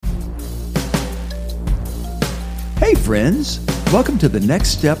Hey friends, welcome to the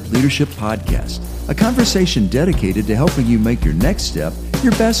Next Step Leadership Podcast, a conversation dedicated to helping you make your next step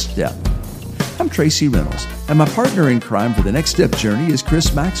your best step. I'm Tracy Reynolds, and my partner in crime for the Next Step journey is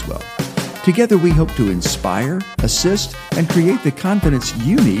Chris Maxwell. Together we hope to inspire, assist, and create the confidence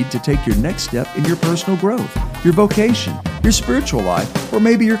you need to take your next step in your personal growth, your vocation, your spiritual life, or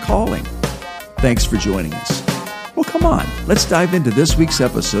maybe your calling. Thanks for joining us. Well, come on, let's dive into this week's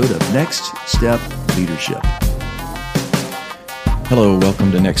episode of Next Step Leadership. Hello,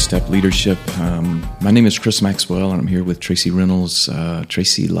 welcome to Next Step Leadership. My name is Chris Maxwell, and I'm here with Tracy Reynolds.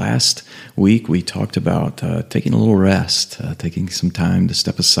 Tracy, last week we talked about taking a little rest, taking some time to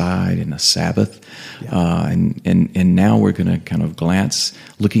step aside in a Sabbath, and now we're going to kind of glance,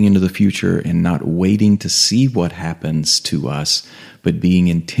 looking into the future and not waiting to see what happens to us, but being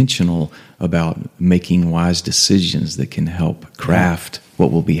intentional about making wise decisions that can help craft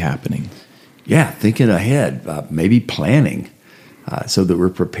what will be happening. Yeah, thinking ahead, maybe planning. So that we're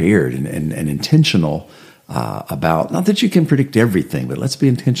prepared and intentional about, not that you can predict everything, but let's be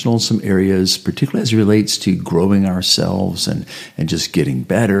intentional in some areas, particularly as it relates to growing ourselves and just getting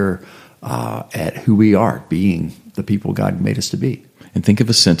better at who we are, being the people God made us to be. And think of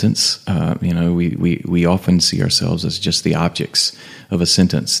a sentence. We often see ourselves as just the objects of a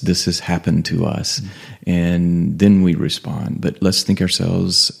sentence. This has happened to us. And then we respond. But let's think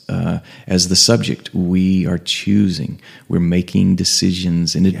ourselves as the subject. We are choosing. We're making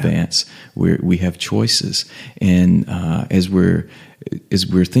decisions in advance. We have choices. And as we're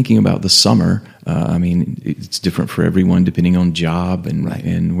thinking about the summer, it's different for everyone depending on job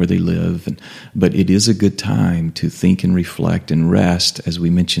and where they live. But it is a good time to think and reflect and rest, as we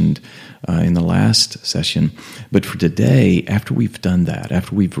mentioned in the last session. But for today, after we've done that,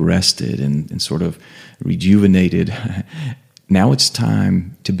 after we've rested and sort of rejuvenated, now it's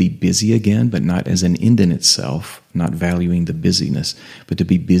time to be busy again, but not as an end in itself, not valuing the busyness, but to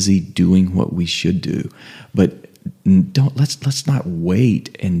be busy doing what we should do. But let's not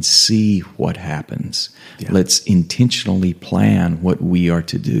wait and see what happens. Yeah. Let's intentionally plan what we are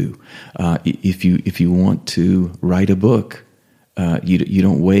to do. If you want to write a book, you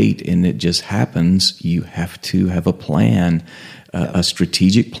don't wait and it just happens. You have to have a plan. A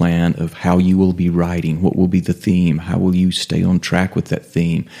strategic plan of how you will be writing, what will be the theme, how will you stay on track with that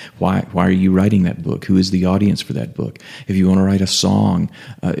theme, why are you writing that book, who is the audience for that book. If you want to write a song,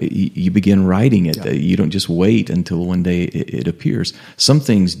 you begin writing it. You don't just wait until one day it appears. Some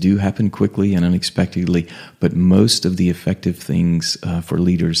things do happen quickly and unexpectedly, but most of the effective things for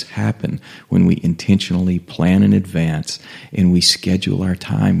leaders happen when we intentionally plan in advance and we schedule our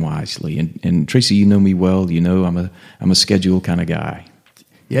time wisely. And Tracy, you know me well. You know I'm a schedule kind of guy.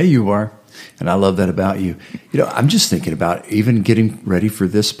 Yeah, you are. And I love that about you. I'm just thinking about even getting ready for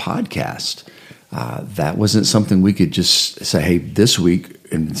this podcast. That wasn't something we could just say, hey, this week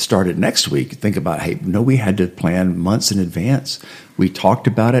and start it next week. Think about, hey, no, we had to plan months in advance. We talked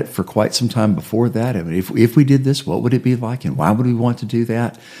about it for quite some time before that. I mean, if we did this, what would it be like? And why would we want to do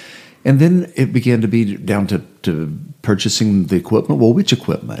that? And then it began to be down to purchasing the equipment. Well, which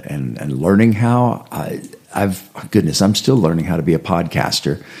equipment? And learning how. I'm still learning how to be a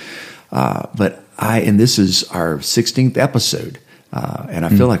podcaster. And this is our 16th episode. And I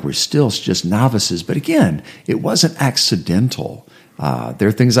feel like we're still just novices. But again, it wasn't accidental. There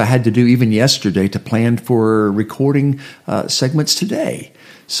are things I had to do even yesterday to plan for recording segments today.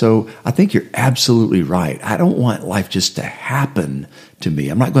 So I think you're absolutely right. I don't want life just to happen to me.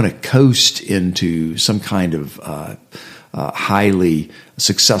 I'm not going to coast into some kind of highly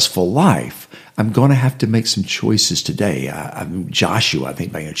successful life. I'm going to have to make some choices today. Joshua, I think,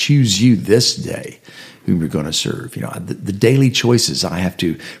 I'm going to choose you this day whom you're going to serve. The daily choices, I have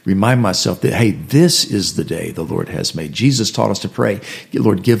to remind myself that, hey, this is the day the Lord has made. Jesus taught us to pray,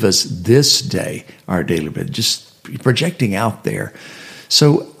 Lord, give us this day our daily bread. Just projecting out there.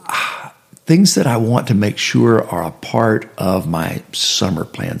 So things that I want to make sure are a part of my summer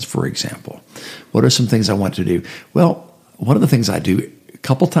plans, for example. What are some things I want to do? Well, one of the things I do a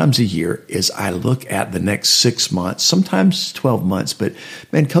couple times a year is I look at the next 6 months, sometimes 12 months, but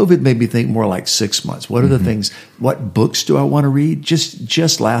man, COVID made me think more like 6 months. What are the things, what books do I want to read?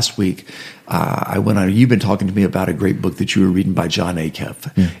 Just last week, I went on, you've been talking to me about a great book that you were reading by John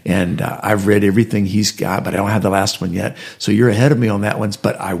Acuff. And I've read everything he's got, but I don't have the last one yet. So you're ahead of me on that one.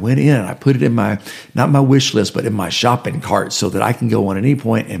 But I went in and I put it in not my wish list, but in my shopping cart so that I can go on any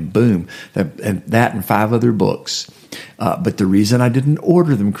point and boom, that and 5 other books. But the reason I didn't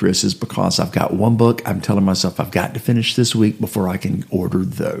order them, Chris, is because I've got one book I'm telling myself I've got to finish this week before I can order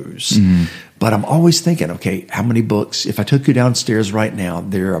those. But I'm always thinking, okay, how many books? If I took you downstairs right now,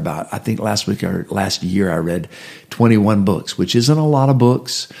 there are about, I think last year I read 21 books, which isn't a lot of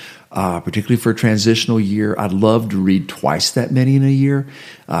books, particularly for a transitional year. I'd love to read twice that many in a year.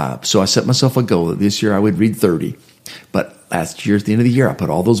 So I set myself a goal that this year I would read 30. But last year, at the end of the year, I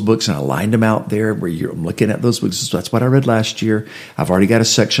put all those books and I lined them out there where I'm looking at those books. So that's what I read last year. I've already got a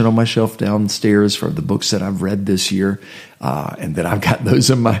section on my shelf downstairs for the books that I've read this year. And then I've got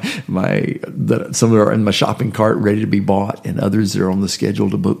those in some are in my shopping cart ready to be bought, and others that are on the schedule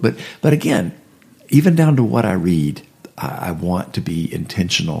to book. But again, even down to what I read, I want to be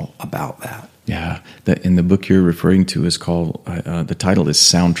intentional about that. Yeah, and the book you're referring to is called. The title is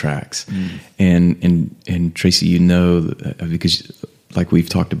Soundtracks, and Tracy, because like we've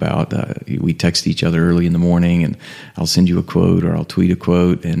talked about, we text each other early in the morning, and I'll send you a quote or I'll tweet a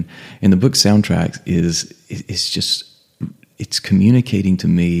quote, and the book Soundtracks is just. It's communicating to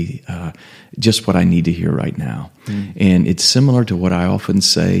me just what I need to hear right now. And it's similar to what I often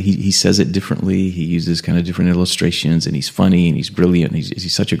say. He says it differently. He uses kind of different illustrations, and he's funny, and he's brilliant.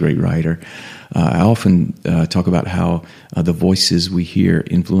 He's such a great writer. I often talk about how the voices we hear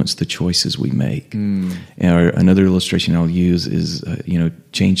influence the choices we make. And another illustration I'll use is,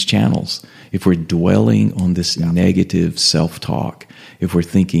 change channels. If we're dwelling on this negative self-talk, if we're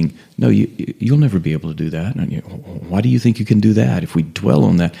thinking, no, you'll never be able to do that. And why do you think you can do that? If we dwell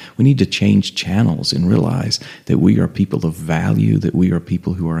on that, we need to change channels and realize that we are people of value, that we are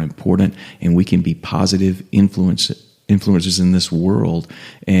people who are important, and we can be positive influencers in this world,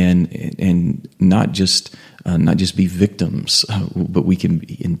 and not just be victims, but we can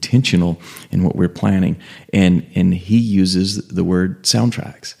be intentional in what we're planning. And he uses the word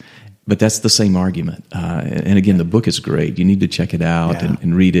soundtracks. But that's the same argument. And again, the book is great. You need to check it out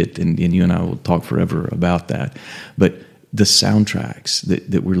and read it, and you and I will talk forever about that. But the soundtracks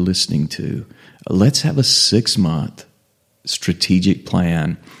that we're listening to, let's have a 6-month strategic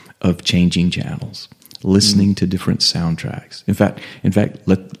plan of changing channels, listening to different soundtracks. In fact,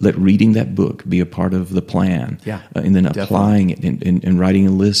 let reading that book be a part of the plan, and then applying it and writing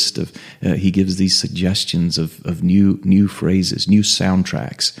a list of. He gives these suggestions of new phrases, new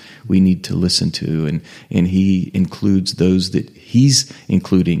soundtracks we need to listen to, and he includes those that he's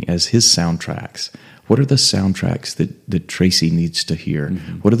including as his soundtracks. What are the soundtracks that Tracy needs to hear?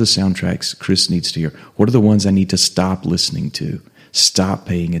 What are the soundtracks Chris needs to hear? What are the ones I need to stop listening to? Stop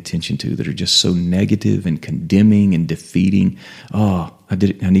paying attention to, that are just so negative and condemning and defeating. I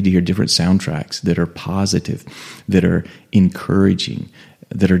need to hear different soundtracks that are positive, that are encouraging,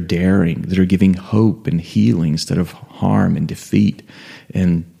 that are daring, that are giving hope and healing instead of harm and defeat.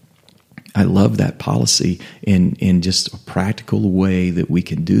 And I love that policy in just a practical way that we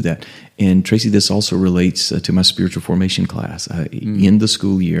can do that. And Tracy, this also relates to my spiritual formation class. In the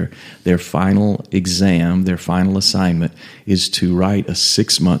school year, their final exam, their final assignment is to write a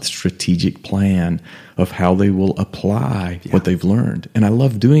 6-month strategic plan of how they will apply what they've learned. And I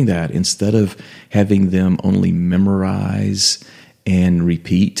love doing that instead of having them only memorize and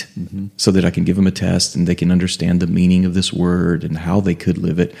repeat so that I can give them a test and they can understand the meaning of this word and how they could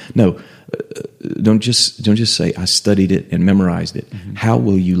live it. No, don't just say, I studied it and memorized it. How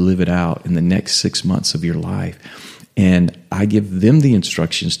will you live it out in the next 6 months of your life? And I give them the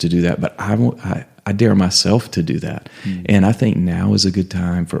instructions to do that, but I dare myself to do that. And I think now is a good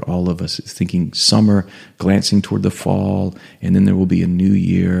time for all of us, thinking summer, glancing toward the fall, and then there will be a new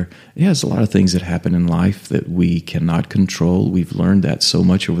year. There's a lot of things that happen in life that we cannot control. We've learned that so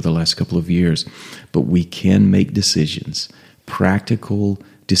much over the last couple of years. But we can make decisions, practical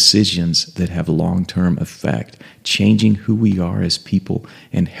decisions that have long-term effect, changing who we are as people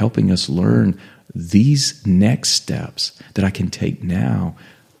and helping us learn these next steps that I can take now.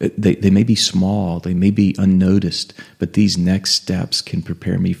 They may be small, they may be unnoticed, but these next steps can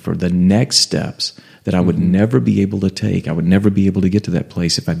prepare me for the next steps that I would never be able to take. I would never be able to get to that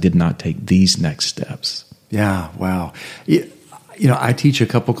place if I did not take these next steps. Yeah, wow. I teach a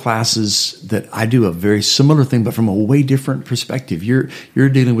couple classes that I do a very similar thing, but from a way different perspective. You're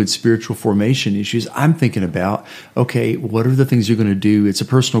dealing with spiritual formation issues. I'm thinking about, okay, what are the things you're going to do? It's a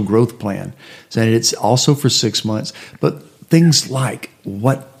personal growth plan. So it's also for 6 months, but things like,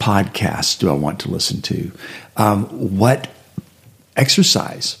 what podcasts do I want to listen to? What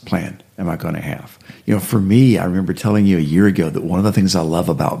exercise plan am I going to have? For me, I remember telling you a year ago that one of the things I love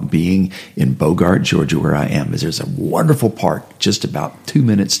about being in Bogart, Georgia, where I am, is there's a wonderful park just about 2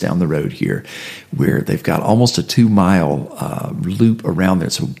 minutes down the road here where they've got almost a 2-mile loop around there.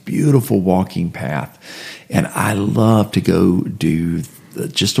 It's a beautiful walking path. And I love to go do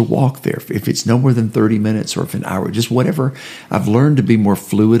just a walk there. If it's no more than 30 minutes or if an hour, just whatever. I've learned to be more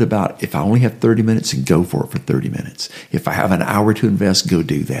fluid about if I only have 30 minutes and go for it for 30 minutes. If I have an hour to invest, go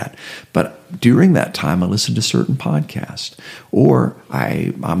do that. But during that time, I listen to certain podcasts, or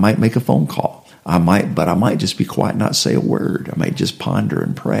I might make a phone call. I might just be quiet and not say a word. I might just ponder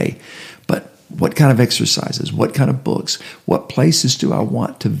and pray. But what kind of exercises? What kind of books? What places do I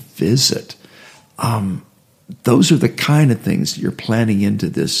want to visit? Those are the kind of things you're planning into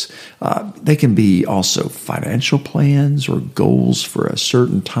this. They can be also financial plans or goals for a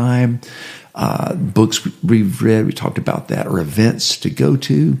certain time. Books we've read, we talked about that, or events to go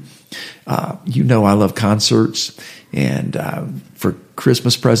to. I love concerts, and for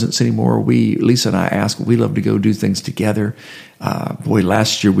Christmas presents anymore, Lisa and I we love to go do things together.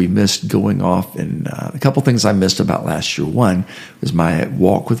 Last year we missed going off, and a couple things I missed about last year. One was my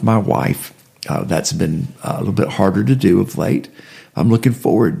walk with my wife. That's been a little bit harder to do of late. I'm looking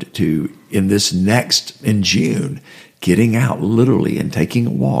forward to, in June, getting out literally and taking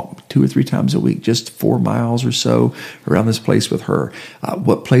a walk 2 or 3 times a week, just 4 miles or so around this place with her.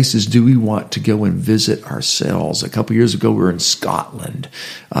 What places do we want to go and visit ourselves? A couple years ago, we were in Scotland.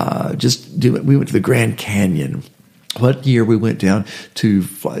 We went to the Grand Canyon. What year we went down to,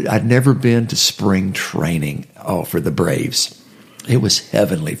 I'd never been to spring training for the Braves. It was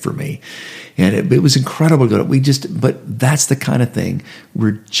heavenly for me. And it was incredible to go. But that's the kind of thing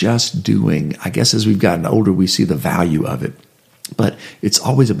we're just doing. I guess as we've gotten older, we see the value of it. But it's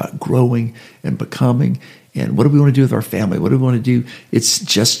always about growing and becoming. And what do we want to do with our family? What do we want to do? It's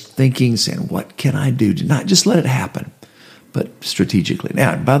just thinking, saying, what can I do to not just let it happen, but strategically.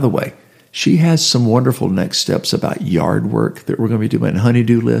 Now, by the way, she has some wonderful next steps about yard work that we're going to be doing.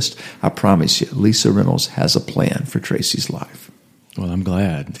 Honey-do list. I promise you, Lisa Reynolds has a plan for Tracy's life. Well, I'm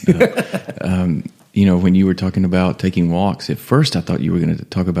glad. When you were talking about taking walks, at first I thought you were going to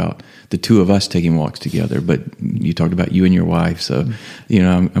talk about the two of us taking walks together, but you talked about you and your wife. So,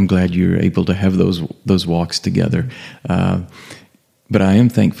 I'm glad you're able to have those walks together. But I am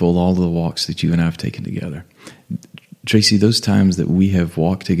thankful all the walks that you and I have taken together. Tracy, those times that we have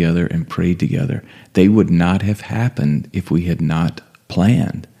walked together and prayed together, they would not have happened if we had not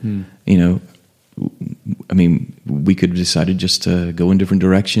planned. We could have decided just to go in different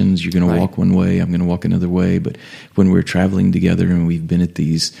directions. You're going to walk one way, I'm going to walk another way. But when we're traveling together and we've been at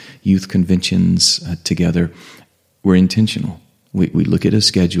these youth conventions together, we're intentional. We look at a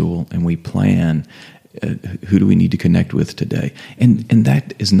schedule and we plan who do we need to connect with today. And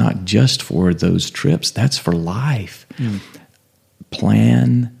that is not just for those trips. That's for life.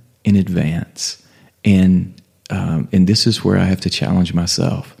 Plan in advance. And this is where I have to challenge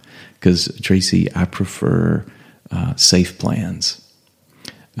myself. Because, Tracy, I prefer safe plans.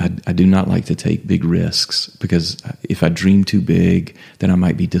 I do not like to take big risks, because if I dream too big, then I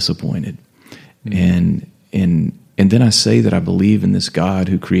might be disappointed. And then I say that I believe in this God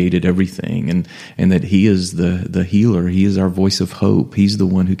who created everything, and that He is the healer. He is our voice of hope. He's the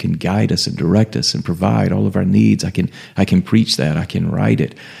one who can guide us and direct us and provide all of our needs. I can preach that. I can write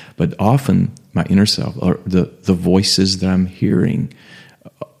it. But often my inner self, or the voices that I'm hearing,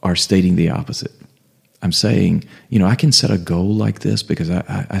 are stating the opposite. I'm saying, I can set a goal like this because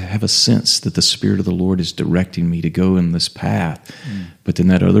I have a sense that the Spirit of the Lord is directing me to go in this path. But then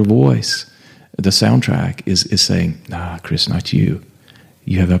that other voice, the soundtrack, is saying, nah, Chris, not you.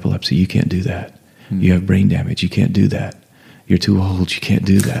 You have epilepsy. You can't do that. You have brain damage. You can't do that. You're too old. You can't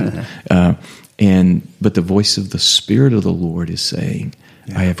do that. But the voice of the Spirit of the Lord is saying,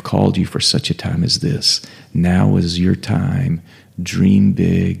 I have called you for such a time as this. Now is your time. Dream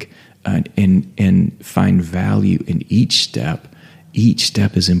big, and find value in each step. Each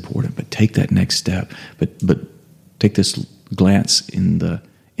step is important, but take that next step. But take this glance in the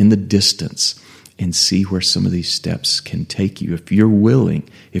distance and see where some of these steps can take you. If you're willing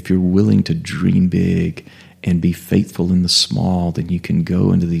to dream big and be faithful in the small, then you can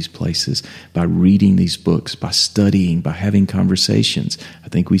go into these places by reading these books, by studying, by having conversations. I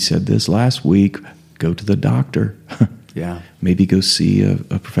think we said this last week. Go to the doctor. Yeah. Maybe go see a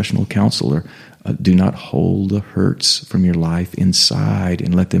professional counselor. Do not hold the hurts from your life inside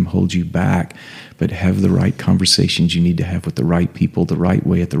and let them hold you back, but have the right conversations you need to have with the right people, the right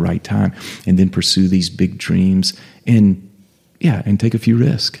way at the right time, and then pursue these big dreams and take a few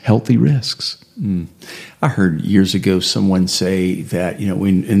risks, healthy risks. I heard years ago someone say that,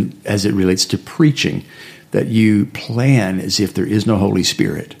 as it relates to preaching, that you plan as if there is no Holy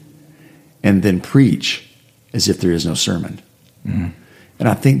Spirit and then preach as if there is no sermon. And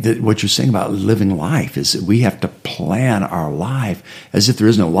I think that what you're saying about living life is that we have to plan our life as if there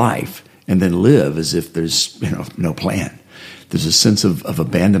is no life, and then live as if there's no plan. there's a sense of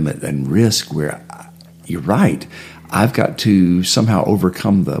abandonment and risk where you're right. I've got to somehow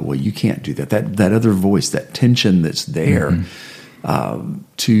overcome well, you can't do that. That other voice, that tension that's there,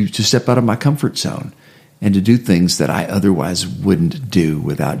 to step out of my comfort zone and to do things that I otherwise wouldn't do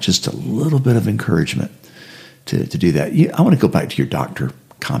without just a little bit of encouragement to do that. I want to go back to your doctor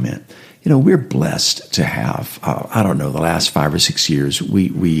comment. We're blessed to have, I don't know, the last 5 or 6 years,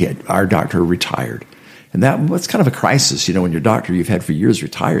 our doctor retired. And that's kind of a crisis, when your doctor you've had for years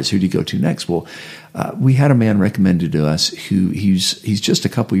retires. Who do you go to next? Well, we had a man recommended to us who he's just a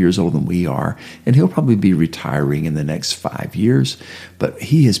couple years older than we are, and he'll probably be retiring in the next 5 years. But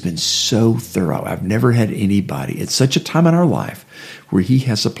he has been so thorough. I've never had anybody at such a time in our life where he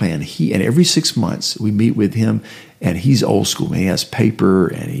has a plan. And every 6 months we meet with him, and he's old school, man. He has paper,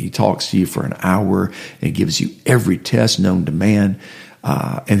 and he talks to you for an hour, and gives you every test known to man.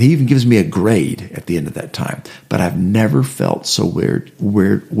 And he even gives me a grade at the end of that time. But I've never felt so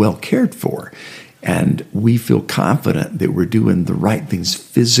well cared for. And we feel confident that we're doing the right things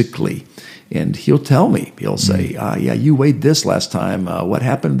physically. And he'll tell me, he'll say, yeah, you weighed this last time. What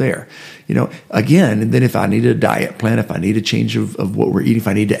happened there? Again, and then if I need a diet plan, if I need a change of what we're eating, if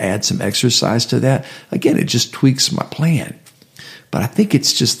I need to add some exercise to that, again, it just tweaks my plan. But I think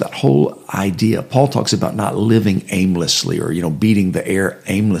it's just that whole idea. Paul talks about not living aimlessly or, beating the air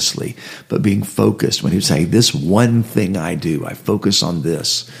aimlessly, but being focused. When he was saying, this one thing I do, I focus on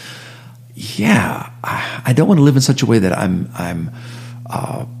this. Yeah, I don't want to live in such a way that I'm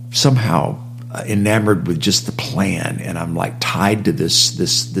somehow enamored with just the plan, and I'm like tied to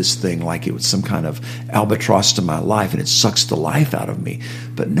this thing like it was some kind of albatross to my life, and it sucks the life out of me.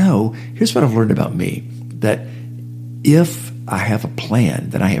 But no, here's what I've learned about me, that if I have a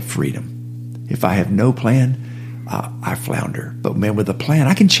plan, then I have freedom. If I have no plan, I flounder. But man, with a plan,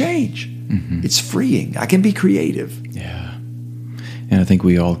 I can change. Mm-hmm. It's freeing. I can be creative. Yeah. And I think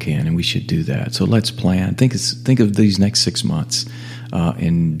we all can, and we should do that. So let's plan. Think of these next 6 months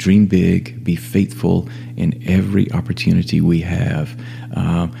and dream big, be faithful in every opportunity we have,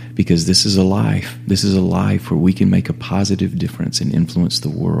 because this is a life. This is a life where we can make a positive difference and influence the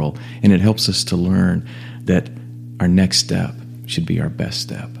world. And it helps us to learn that our next step should be our best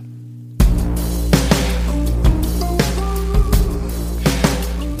step.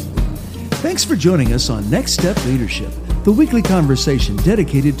 Thanks for joining us on Next Step Leadership, the weekly conversation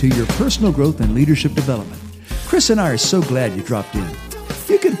dedicated to your personal growth and leadership development. Chris and I are so glad you dropped in.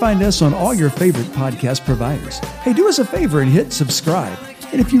 You can find us on all your favorite podcast providers. Hey, do us a favor and hit subscribe.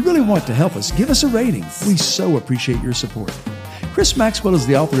 And if you really want to help us, give us a rating. We so appreciate your support. Chris Maxwell is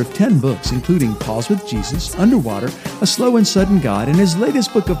the author of 10 books, including Pause with Jesus, Underwater, A Slow and Sudden God, and his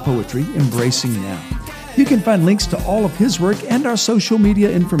latest book of poetry, Embracing Now. You can find links to all of his work and our social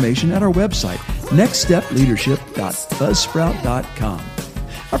media information at our website, nextstepleadership.buzzsprout.com.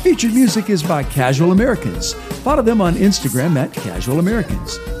 Our featured music is by Casual Americans. Follow them on Instagram at Casual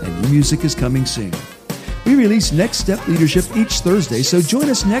Americans, and new music is coming soon. We release Next Step Leadership each Thursday, so join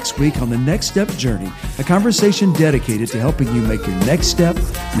us next week on the Next Step Journey, a conversation dedicated to helping you make your next step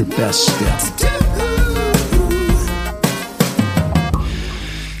your best step.